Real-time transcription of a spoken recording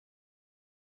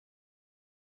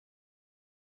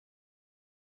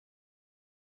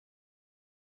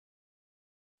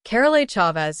Kerolay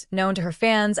Chaves, known to her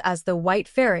fans as the White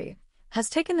Fairy, has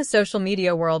taken the social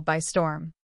media world by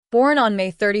storm. Born on May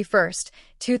 31st,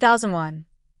 2001,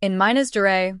 in Minas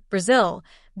Gerais, Brazil,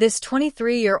 this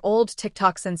 23-year-old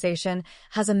TikTok sensation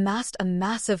has amassed a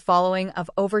massive following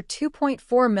of over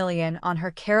 2.4 million on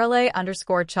her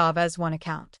Kerolay_Chaves1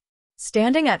 account.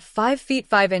 Standing at 5 feet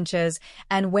 5 inches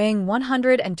and weighing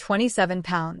 127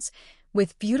 pounds,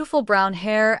 with beautiful brown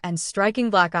hair and striking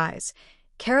black eyes,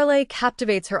 Kerolay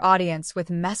captivates her audience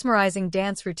with mesmerizing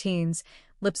dance routines,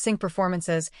 lip-sync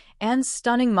performances, and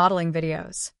stunning modeling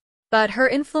videos. But her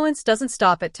influence doesn't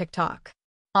stop at TikTok.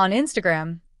 On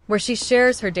Instagram, where she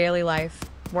shares her daily life,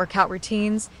 workout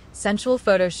routines, sensual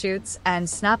photo shoots, and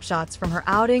snapshots from her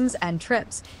outings and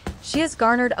trips, she has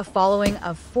garnered a following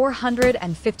of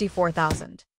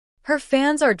 454,000. Her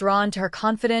fans are drawn to her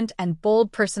confident and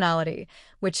bold personality,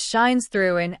 which shines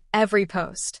through in every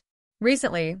post.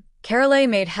 Recently, Kerolay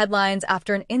made headlines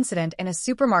after an incident in a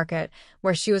supermarket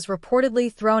where she was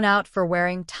reportedly thrown out for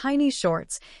wearing tiny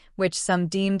shorts, which some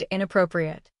deemed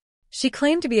inappropriate. She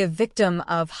claimed to be a victim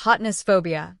of hotness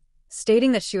phobia,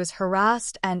 stating that she was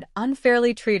harassed and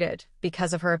unfairly treated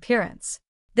because of her appearance.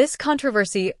 This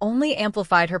controversy only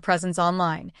amplified her presence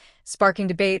online, sparking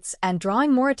debates and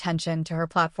drawing more attention to her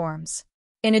platforms.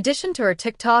 In addition to her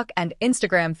TikTok and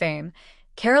Instagram fame,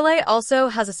 Kerolay also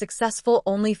has a successful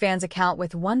OnlyFans account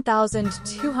with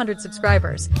 1,200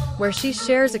 subscribers, where she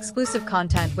shares exclusive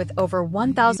content with over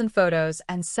 1,000 photos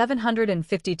and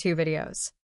 752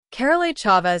 videos. Kerolay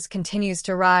Chaves continues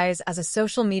to rise as a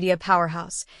social media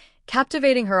powerhouse,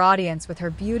 captivating her audience with her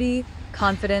beauty,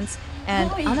 confidence, and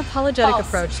unapologetic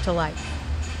approach to life.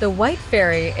 The White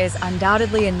Fairy is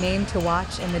undoubtedly a name to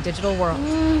watch in the digital world.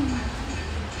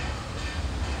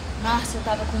 Nossa, eu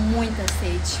tava com muita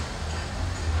sede.